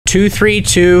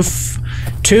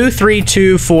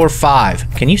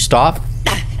23245. Can you stop?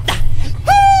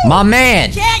 My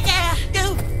man!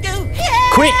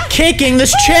 Quit kicking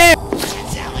this chair!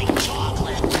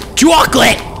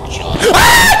 Chocolate!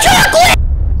 Ah, chocolate!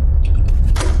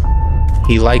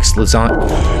 He likes lasagna.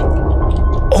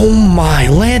 Oh my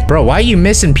land. Bro, why are you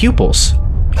missing pupils?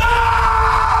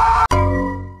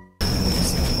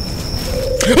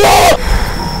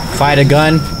 If I had a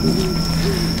gun,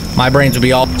 my brains would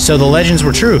be all... So the legends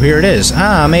were true. Here it is.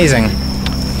 Ah, amazing.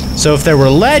 So if there were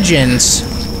legends,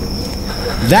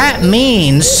 that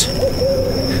means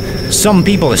some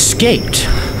people escaped.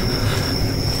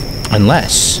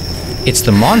 Unless it's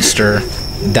the monster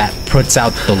that puts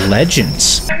out the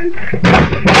legends.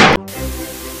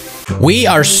 We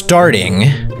are starting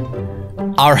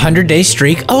our 100-day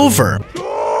streak over.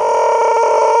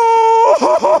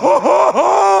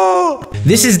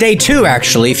 This is day 2,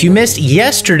 actually. If you missed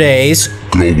yesterday's...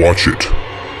 Go watch it.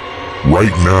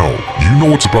 Right now. You know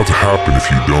what's about to happen if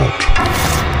you don't.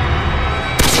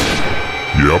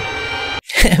 Yep.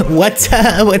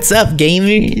 What's up, gamer?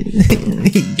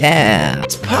 Yeah.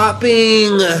 It's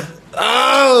popping.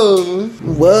 Oh,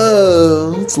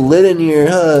 whoa, it's lit in here,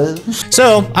 huh?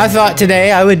 So, I thought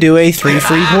today I would do a 3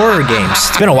 free horror games.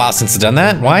 It's been a while since I've done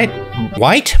that. White?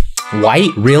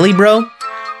 Really, bro?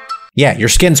 Yeah, your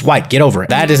skin's white. Get over it.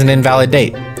 That is an invalid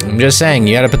date. I'm just saying,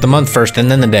 you gotta put the month first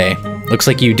and then the day. Looks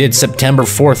like you did September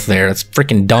 4th there. That's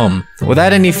freaking dumb.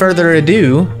 Without any further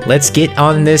ado, let's get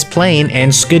on this plane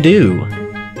and skidoo.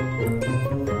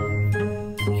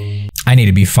 I need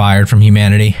to be fired from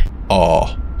humanity.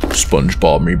 Oh,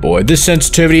 SpongeBob, me boy. This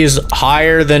sensitivity is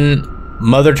higher than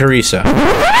Mother Teresa.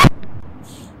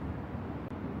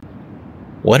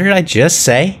 What did I just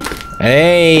say?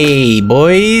 Hey,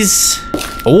 boys.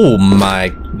 Oh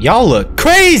my, y'all look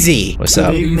crazy. What's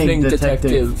up? Good evening,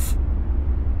 detective.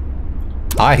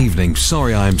 Hi. Evening,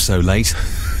 sorry I am so late.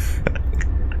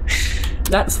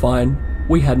 That's fine.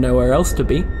 We had nowhere else to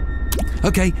be.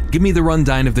 Okay, give me the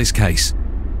rundown of this case.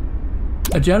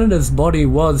 A janitor's body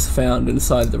was found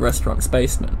inside the restaurant's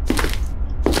basement.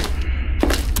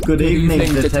 Good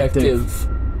evening, detective.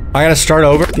 I gotta start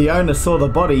over. The owner saw the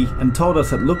body and told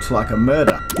us it looks like a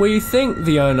murder. We think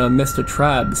the owner, Mr.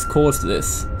 Trabs, caused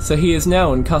this, so he is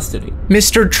now in custody.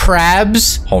 Mr.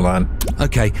 Trabs? Hold on.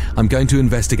 Okay, I'm going to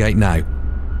investigate now.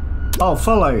 I'll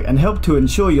follow and help to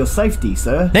ensure your safety,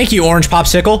 sir. Thank you, Orange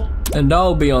Popsicle. And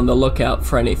I'll be on the lookout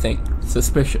for anything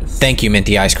suspicious. Thank you,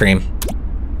 Minty Ice Cream.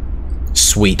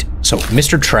 Sweet. So,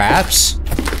 Mr. Trabs?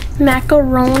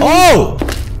 Macaroni. Oh!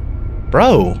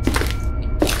 Bro.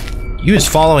 You was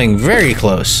following very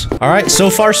close. All right, so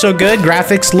far so good.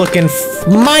 Graphics looking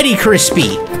mighty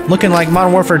crispy. Looking like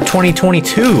Modern Warfare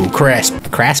 2022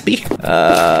 crispy.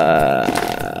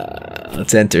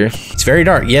 Let's enter. It's very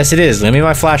dark. Yes, it is. Let me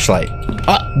my flashlight.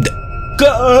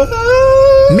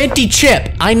 Minty Chip,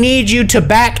 I need you to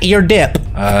back your dip.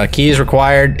 Key is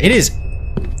required. It is.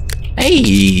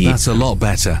 Hey. That's a lot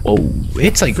better. Oh,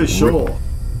 it's like For sure.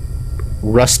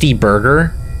 Rusty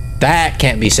Burger. That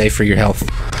can't be safe for your health.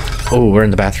 Oh, we're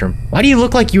in the bathroom. Why do you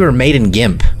look like you were made in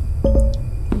GIMP?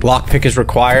 Lockpick is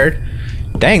required.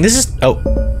 Dang, this is... Oh.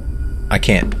 I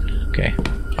can't. Okay.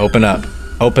 Open up.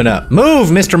 Open up. Move,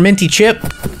 Mr. Minty Chip.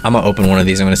 I'm gonna open one of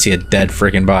these. I'm gonna see a dead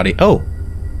freaking body. Oh.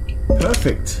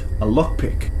 Perfect. A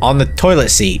lockpick. On the toilet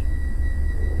seat.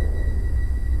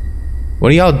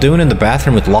 What are y'all doing in the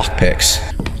bathroom with lockpicks?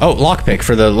 Oh, lockpick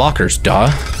for the lockers. Duh.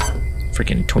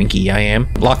 Freaking Twinkie I am.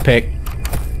 Lockpick.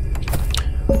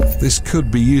 This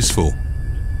could be useful.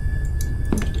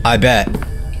 I bet.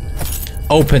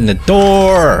 Open the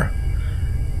door.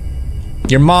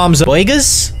 Your mom's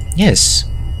boigas? Yes.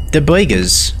 The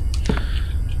boigas.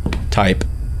 Type.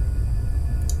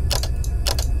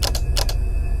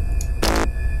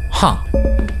 Huh.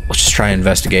 Let's just try and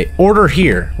investigate. Order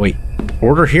here. Wait.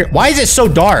 Order here? Why is it so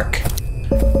dark?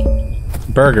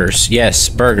 Burgers. Yes,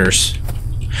 burgers.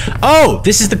 Oh,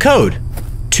 this is the code.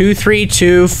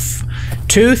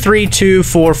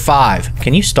 23245.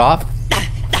 Can you stop?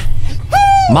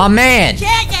 My man!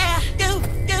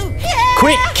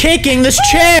 Quit kicking this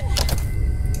chair!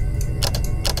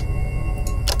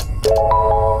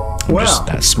 Wow,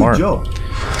 That's smart. Good job.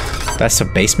 That's a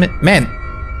basement? Man.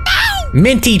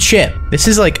 Minty Chip. This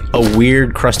is like a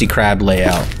weird Krusty Krab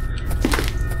layout.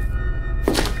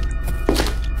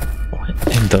 What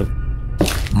in the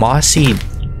mossy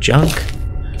junk?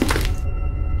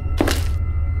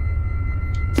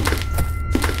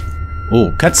 Ooh,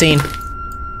 cutscene.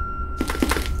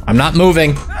 I'm not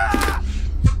moving.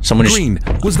 Someone just... Green,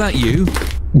 was that you?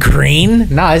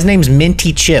 Green? Nah, his name's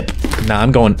Minty Chip. Nah,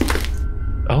 I'm going...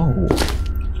 Oh.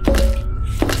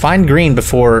 Find green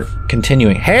before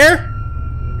continuing. Hair?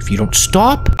 If you don't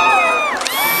stop.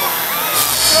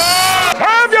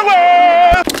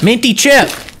 Ambulance! Minty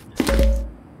chip.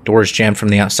 Door's jammed from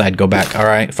the outside. Go back. All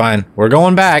right, fine. We're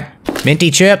going back. Minty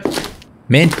chip.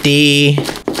 Minty.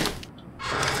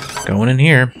 Going in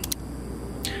here.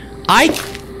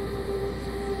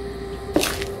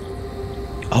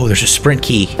 Oh, there's a sprint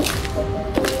key.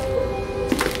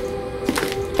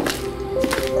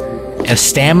 A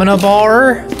stamina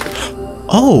bar?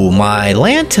 Oh, my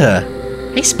Lanta.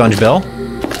 Hey, SpongeBob.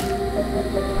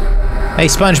 Hey,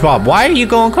 SpongeBob, why are you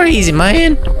going crazy,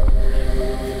 man?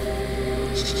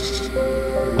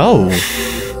 Oh.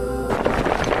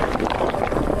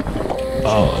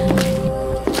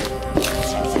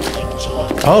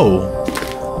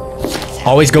 Oh.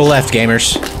 Always go left,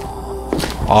 gamers.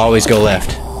 Always go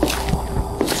left.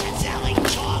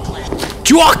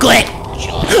 Chocolate!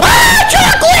 Ah,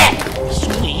 chocolate!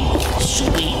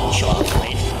 Sweet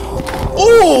chocolate.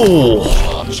 Ooh!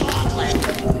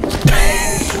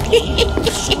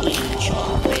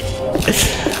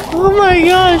 Oh my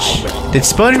gosh. Did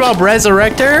SpongeBob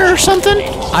resurrect her or something?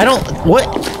 I don't... What?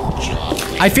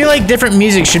 I feel like different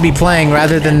music should be playing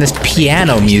rather than this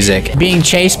piano music. Being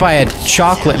chased by a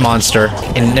chocolate monster,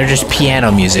 and they're just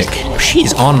piano music.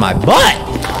 She's on my butt!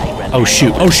 Oh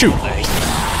shoot, oh shoot!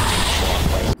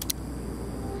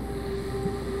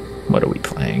 What are we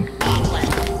playing?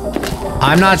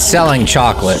 I'm not selling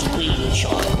chocolate.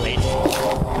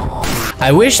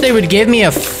 I wish they would give me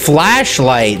a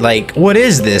flashlight. Like, what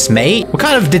is this, mate? What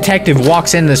kind of detective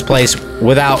walks in this place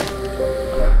without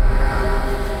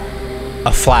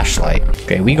a flashlight?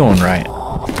 Okay, we going right.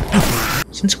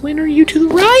 Since when are you to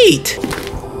the right?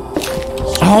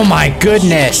 Oh my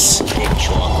goodness.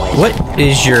 What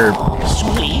is your...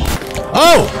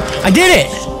 Oh, I did it.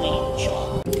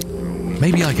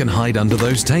 Maybe I can hide under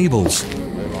those tables.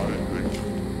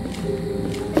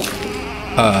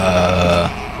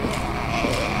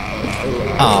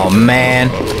 Oh man.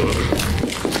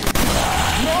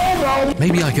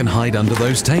 Maybe I can hide under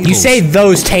those tables. You say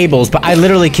those tables, but I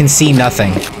literally can see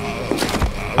nothing.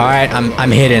 All right,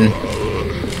 I'm hidden.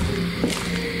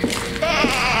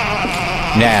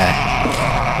 Yeah.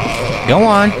 Go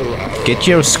on. Get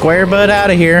your square butt out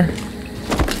of here.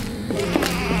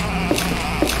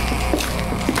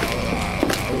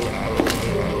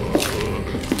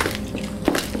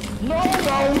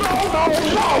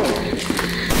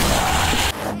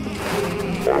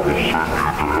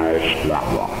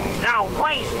 No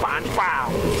way, SpongeBob.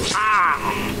 Ah.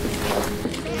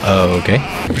 Okay.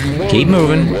 Keep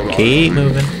moving. Keep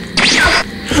moving.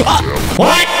 Ah,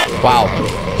 what? Wow.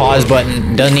 Pause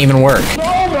button doesn't even work.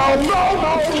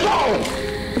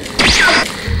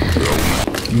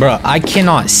 Bruh, I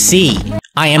cannot see.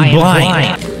 I am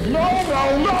blind.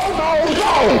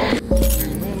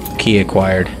 Key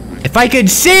acquired. If I could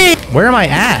see! Where am I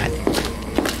at?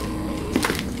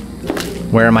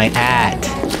 Where am I at?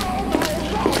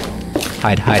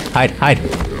 Hide, hide, hide, hide.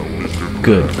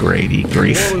 Good gravy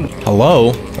grief.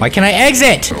 Hello? Why can't I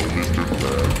exit?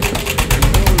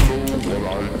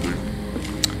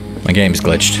 My game's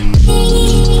glitched.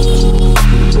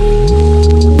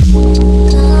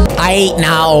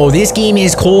 Now, this game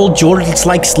is called George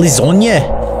Likes Lasagna.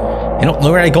 I don't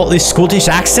know where I got this Scottish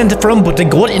accent from, but I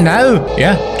got it now.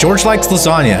 Yeah, George likes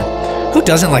lasagna. Who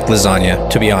doesn't like lasagna,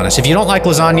 to be honest? If you don't like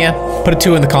lasagna, put a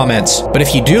 2 in the comments. But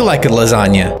if you do like a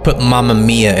lasagna, put Mamma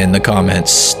Mia in the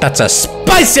comments. That's a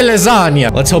spicy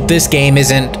lasagna. Let's hope this game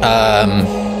isn't,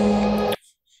 well,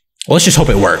 let's just hope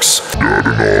it works. Dad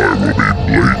and I will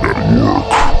be late at work.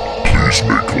 Please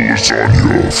make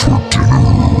lasagna for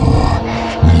dinner.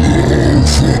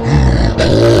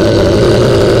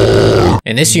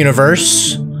 In this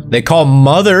universe, they call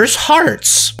mothers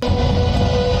hearts.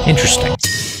 Interesting.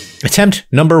 Attempt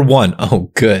number 1.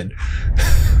 Oh, good.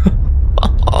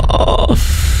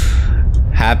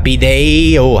 Happy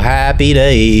day, oh happy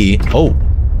day. Oh,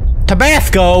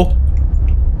 Tabasco.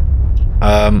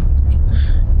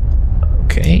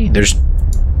 Okay, there's...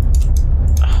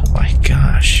 Oh my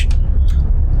gosh.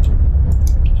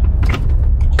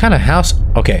 What kind of house?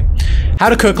 Okay. How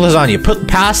to cook lasagna. Put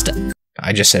pasta...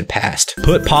 I just said past.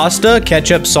 Put pasta,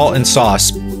 ketchup, salt, and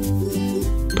sauce.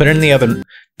 Put it in the oven.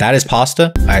 That is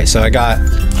pasta. All right, so I got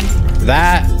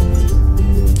that,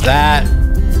 that,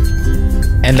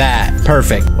 and that.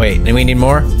 Perfect. Wait, do we need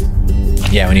more?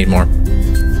 Yeah, we need more.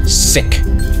 Sick.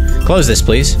 Close this,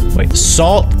 please. Wait,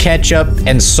 salt, ketchup,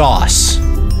 and sauce.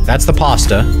 That's the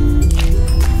pasta.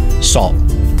 Salt.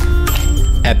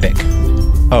 Epic.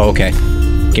 Oh, okay.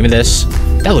 Give me this.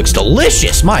 That looks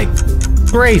delicious, my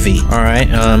gravy. All right,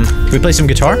 can we play some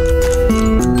guitar?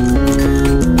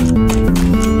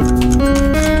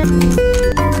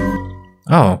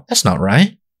 Oh, that's not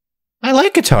right. I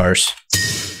like guitars.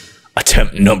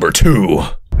 Attempt number 2.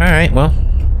 All right, well,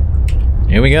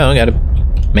 here we go. Gotta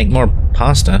make more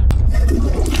pasta.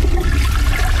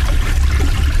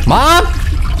 Mom?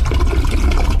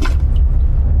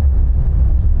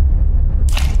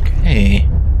 Okay.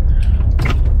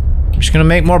 I'm just gonna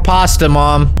make more pasta,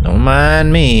 Mom. Don't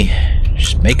mind me.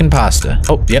 Just making pasta.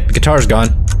 Oh, yep, the guitar's gone.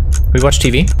 We watch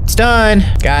TV. It's done.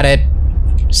 Got it.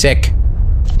 Sick.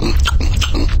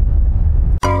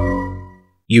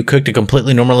 You cooked a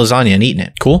completely normal lasagna and eaten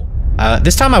it. Cool.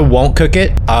 This time I won't cook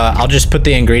it. I'll just put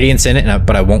the ingredients in it,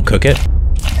 but I won't cook it.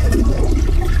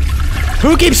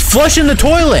 Who keeps flushing the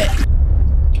toilet?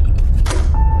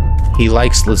 He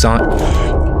likes lasagna.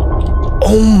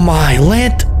 Oh my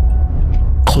Lent.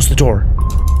 Close the door.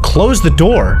 Close the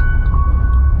door.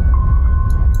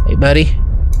 Hey, buddy.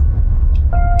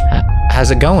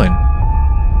 How's it going?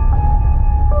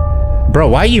 Bro,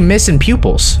 why are you missing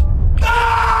pupils?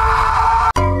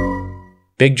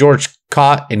 Big George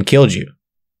caught and killed you.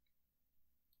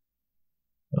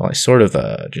 Well, I sort of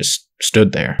just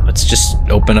stood there. Let's just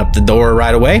open up the door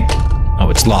right away. Oh,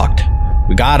 it's locked.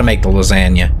 We gotta make the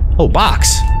lasagna. Oh,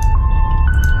 box.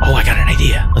 Oh, I got an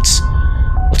idea. Let's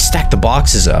stack the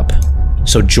boxes up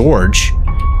so George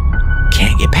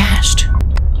can't get past.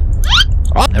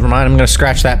 Oh, never mind, I'm gonna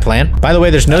scratch that plan. By the way,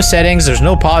 there's no settings, there's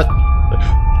no pause.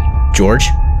 George?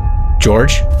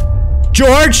 George?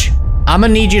 George! I'm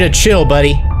gonna need you to chill,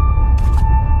 buddy.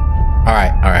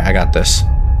 Alright, I got this.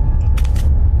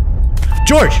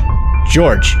 George!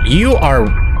 George, you are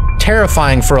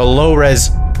terrifying for a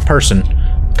low-res person.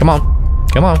 Come on.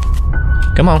 Come on.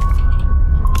 Come on.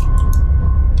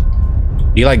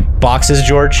 Do you like boxes,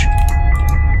 George?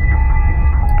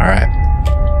 Alright.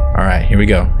 Alright, here we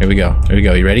go. Here we go. Here we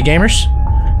go. You ready, gamers?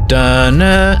 Dun.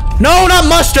 No, not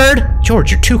mustard!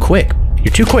 George, you're too quick.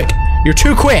 You're too quick. You're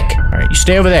too quick. Alright, you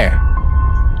stay over there.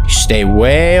 You stay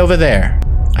way over there.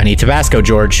 I need Tabasco,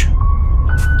 George.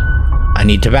 I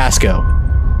need Tabasco.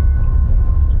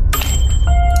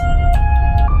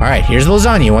 Alright, here's the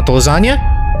lasagna. You want the lasagna?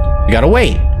 You gotta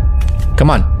wait. Come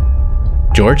on.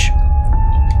 George.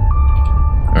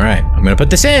 Alright, I'm gonna put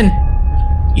this in.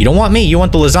 You don't want me, you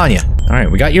want the lasagna. Alright,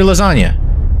 we got your lasagna.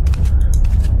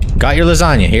 Got your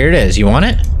lasagna. Here it is. You want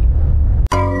it?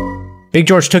 Big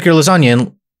George took your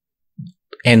lasagna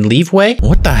and leave way?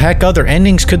 What the heck other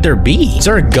endings could there be? Is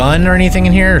there a gun or anything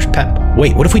in here?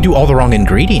 Wait, what if we do all the wrong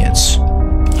ingredients?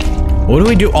 What do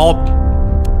we do all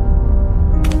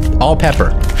pepper?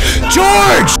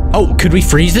 George! Oh, could we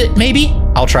freeze it maybe?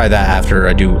 I'll try that after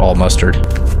I do all mustard.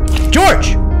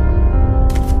 George!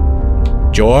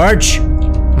 George!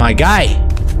 My guy.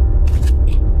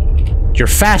 You're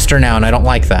faster now and I don't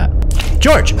like that.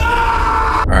 George!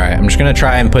 Alright, I'm just gonna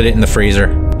try and put it in the freezer.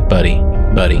 Buddy.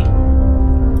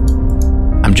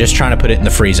 I'm just trying to put it in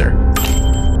the freezer.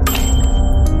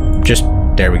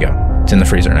 There we go. It's in the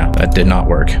freezer now. That did not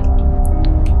work.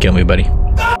 Kill me, buddy.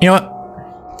 You know what?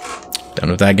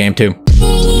 Done with that game too.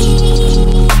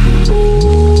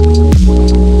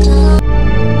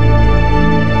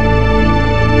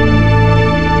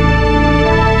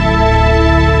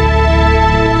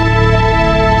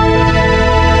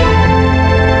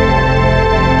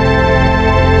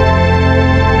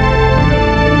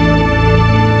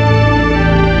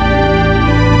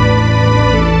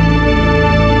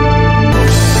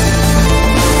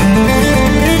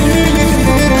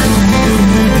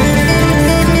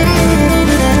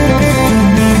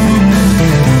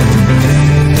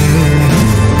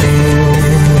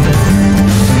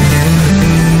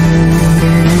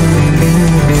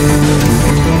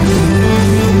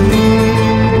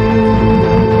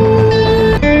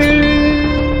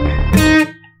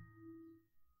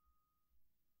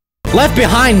 Left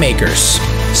Behind makers.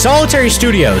 Solitary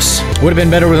Studios. Would have been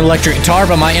better with an electric guitar,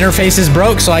 but my interface is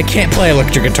broke, so I can't play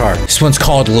electric guitar. This one's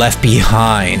called Left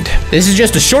Behind. This is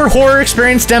just a short horror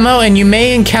experience demo, and you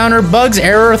may encounter bugs,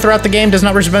 error throughout the game, does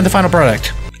not represent the final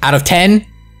product. Out of 10,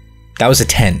 that was a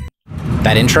 10.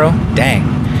 That intro, dang.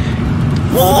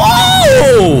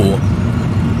 Whoa!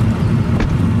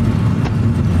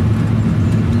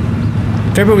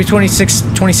 February 26,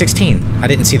 2016. I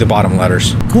didn't see the bottom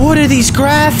letters. What are these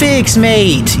graphics,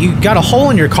 mate? You got a hole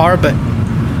in your car, but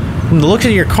from the looks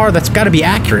of your car, that's got to be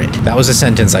accurate. That was a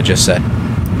sentence I just said.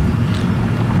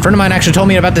 A friend of mine actually told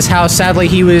me about this house. Sadly,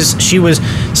 she was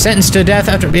sentenced to death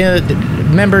after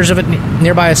members of a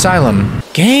nearby asylum.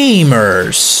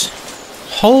 Gamers.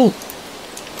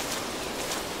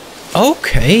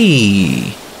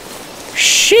 Okay.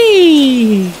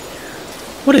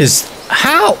 What is...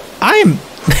 How... I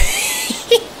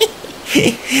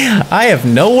have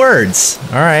no words.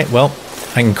 All right, well,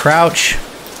 I can crouch.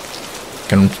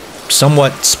 Can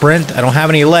somewhat sprint. I don't have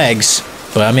any legs,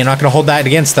 but I mean, I'm not gonna hold that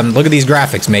against them. Look at these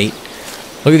graphics, mate.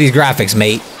 Look at these graphics,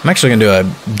 mate. I'm actually gonna do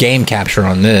a game capture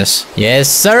on this. Yes,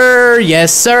 sir.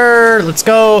 Yes, sir. Let's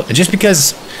go. Just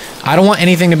because I don't want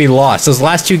anything to be lost. Those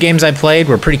last 2 games I played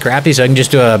were pretty crappy, so I can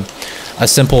just do a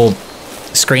simple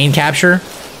screen capture.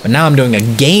 But now I'm doing a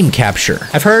game capture.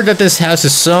 I've heard that this house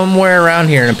is somewhere around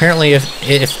here, and apparently if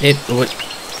it would...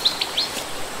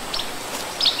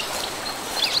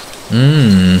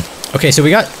 Okay, so we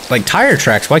got, like, tire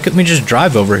tracks. Why couldn't we just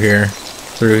drive over here,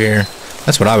 through here?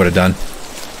 That's what I would have done.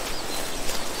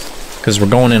 Because we're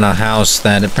going in a house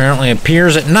that apparently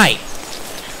appears at night.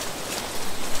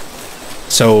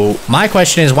 So, my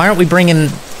question is, why aren't we bringing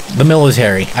the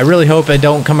military? I really hope I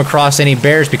don't come across any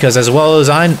bears, because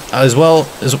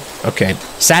okay.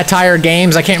 Satire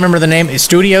Games, I can't remember the name.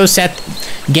 Studios,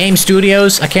 Game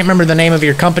Studios. I can't remember the name of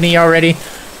your company already.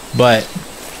 But,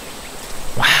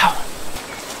 wow.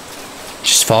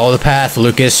 Just follow the path,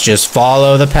 Lucas. Just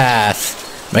follow the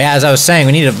path. But yeah, as I was saying,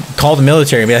 we need to call the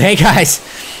military and be like, hey guys,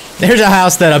 there's a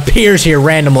house that appears here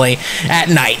randomly at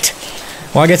night.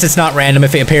 Well, I guess it's not random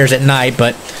if it appears at night,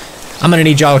 but I'm gonna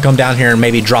need y'all to come down here and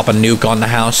maybe drop a nuke on the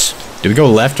house. Do we go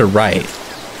left or right?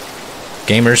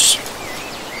 Gamers,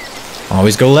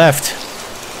 always go left.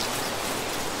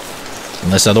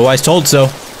 Unless otherwise told so.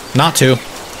 Not to.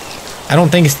 I don't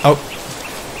think it's... Oh.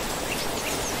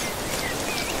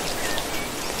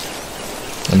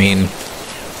 I mean...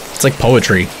 It's like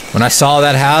poetry. When I saw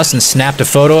that house and snapped a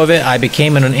photo of it, I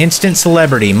became an instant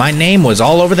celebrity. My name was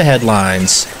all over the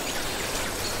headlines.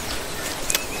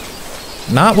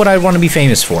 Not what I want to be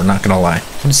famous for, not gonna lie.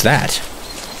 What is that?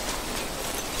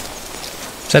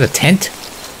 Is that a tent?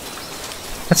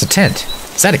 That's a tent.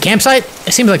 Is that a campsite?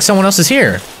 It seems like someone else is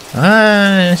here.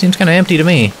 It seems kind of empty to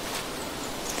me.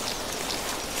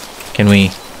 Can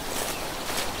we...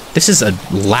 This is a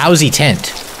lousy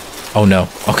tent. Oh no.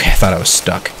 Okay, I thought I was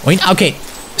stuck. Wait, okay.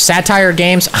 Satire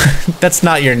Games? That's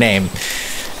not your name.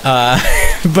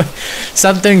 But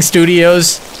something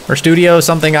Studios, or Studio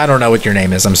something, I don't know what your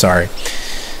name is, I'm sorry.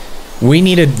 We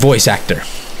need a voice actor.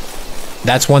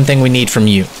 That's one thing we need from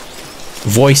you.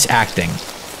 Voice acting.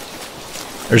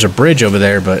 There's a bridge over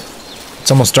there, but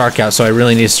it's almost dark out, so I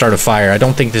really need to start a fire. I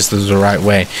don't think this is the right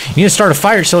way. You need to start a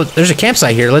fire, so there's a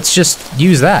campsite here. Let's just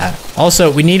use that.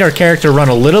 Also, we need our character to run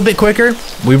a little bit quicker.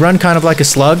 We run kind of like a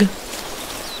slug.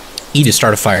 E to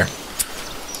start a fire.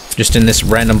 Just in this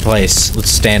random place. Let's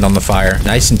stand on the fire.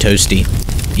 Nice and toasty.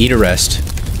 E to rest.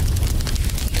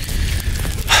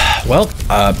 Well,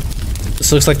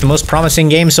 this looks like the most promising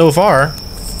game so far.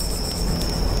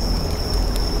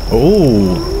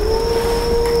 Oh.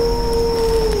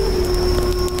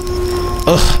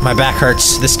 Ugh, my back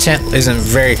hurts. This tent isn't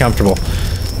very comfortable.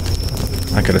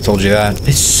 I could have told you that.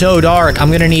 It's so dark.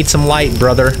 I'm gonna need some light,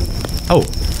 brother. Oh.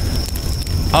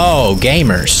 Oh,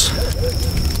 gamers.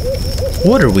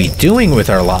 What are we doing with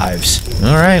our lives?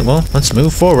 Alright, well, let's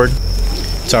move forward.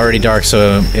 It's already dark,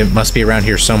 so it must be around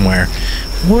here somewhere.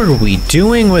 What are we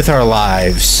doing with our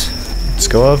lives? Let's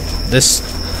go up this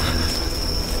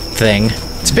thing.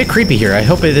 It's a bit creepy here. I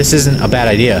hope this isn't a bad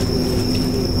idea.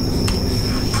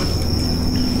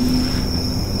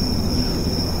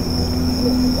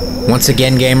 Once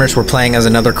again, gamers, we're playing as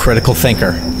another critical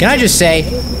thinker. Can I just say,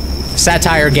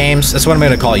 Satire Games, that's what I'm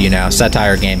going to call you now,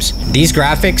 Satire Games. These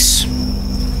graphics,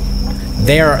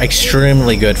 they are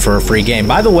extremely good for a free game.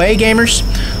 By the way, gamers,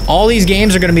 all these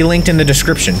games are going to be linked in the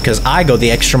description, because I go the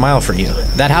extra mile for you.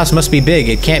 That house must be big.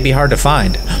 It can't be hard to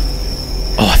find.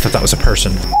 Oh, I thought that was a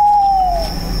person.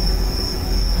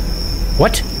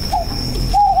 What?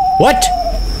 What?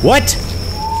 What?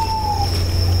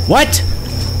 What?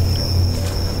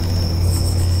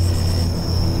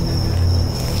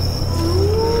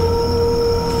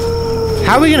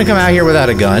 How are we gonna come out here without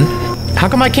a gun? How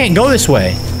come I can't go this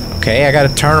way? Okay, I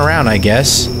gotta turn around, I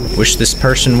guess. Wish this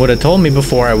person would have told me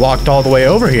before I walked all the way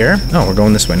over here. Oh, we're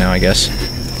going this way now, I guess.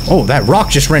 Oh, that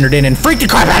rock just rendered in and freaked the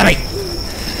crap out of me!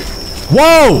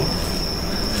 Whoa!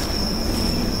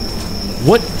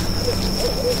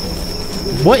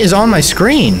 What is on my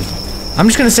screen? I'm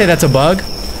just gonna say that's a bug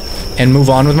and move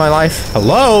on with my life.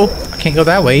 Hello? I can't go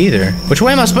that way either. Which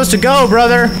way am I supposed to go,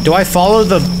 brother? Do I follow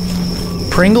the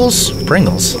Pringles?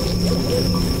 Pringles?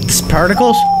 This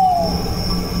particles?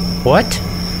 What?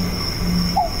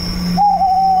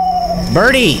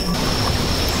 Birdie!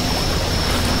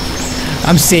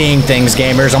 I'm seeing things,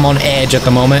 gamers. I'm on edge at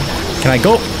the moment. Can I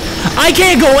go? I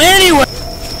can't go anywhere!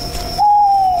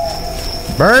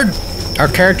 Bird? Our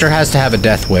character has to have a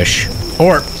death wish.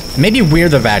 Or maybe we're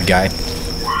the bad guy.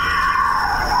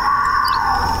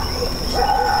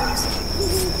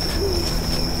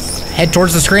 Head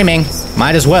towards the screaming.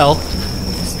 Might as well.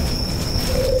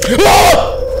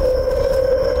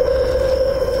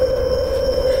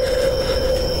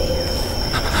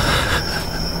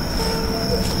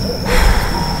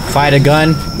 If I had a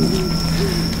gun,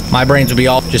 my brains would be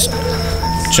all just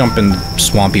jump in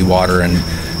swampy water and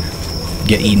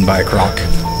get eaten by a croc.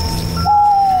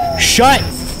 Shut!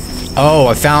 Oh,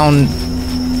 I found...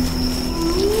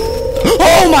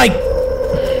 Oh my...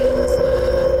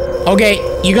 Okay,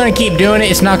 you're gonna keep doing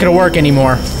it, it's not gonna work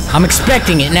anymore. I'm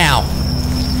expecting it now.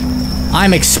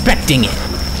 I'm expecting it.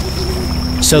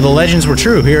 So the legends were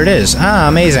true, here it is. Ah,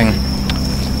 amazing.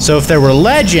 So if there were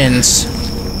legends,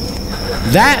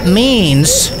 that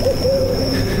means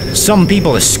some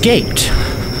people escaped.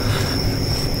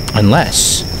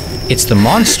 Unless it's the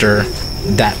monster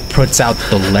that puts out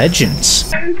the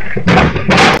legends.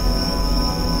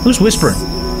 Who's whispering?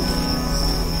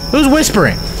 Who's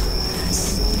whispering?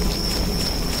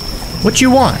 What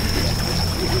you want?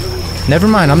 Never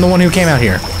mind, I'm the one who came out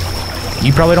here.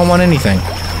 You probably don't want anything.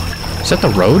 Is that the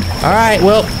road? Alright,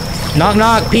 well, knock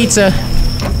knock, pizza.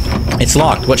 It's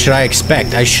locked. What should I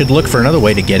expect? I should look for another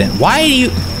way to get in. Why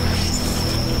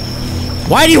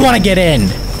do you want to get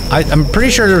in? I'm pretty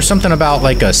sure there was something about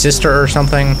like a sister or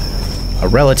something. A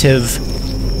relative.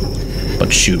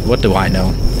 But shoot, what do I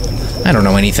know? I don't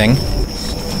know anything.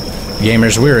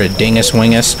 Gamers, we're a dingus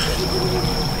wingus.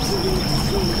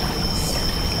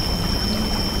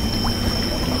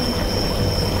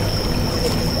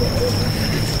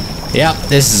 Yeah,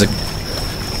 this is a...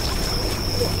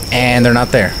 And they're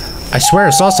not there. I swear I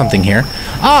saw something here.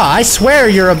 Ah, I swear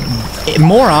you're a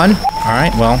moron.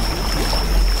 Alright, well.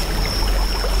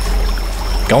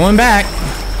 Going back.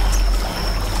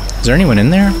 Is there anyone in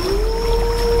there?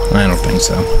 I don't think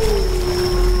so.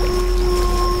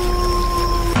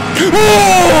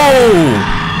 Oh!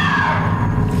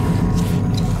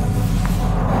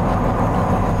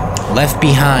 Left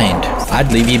behind.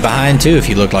 I'd leave you behind too if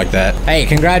you look like that. Hey,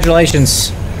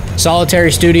 congratulations. Solitary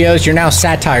Studios, you're now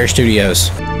Satire Studios.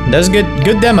 That's a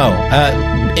good demo.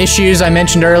 Issues I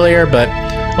mentioned earlier, but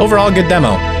overall good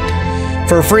demo.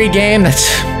 For a free game,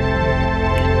 it's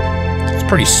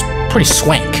pretty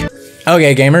swank.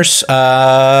 Okay, gamers.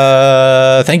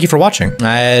 Thank you for watching.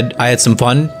 I had some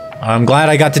fun. I'm glad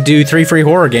I got to do 3 free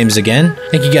horror games again.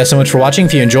 Thank you guys so much for watching.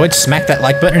 If you enjoyed, smack that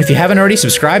like button. If you haven't already,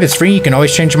 subscribe. It's free. You can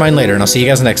always change your mind later, and I'll see you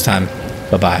guys next time.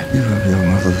 Bye-bye. You have your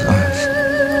mother's eyes.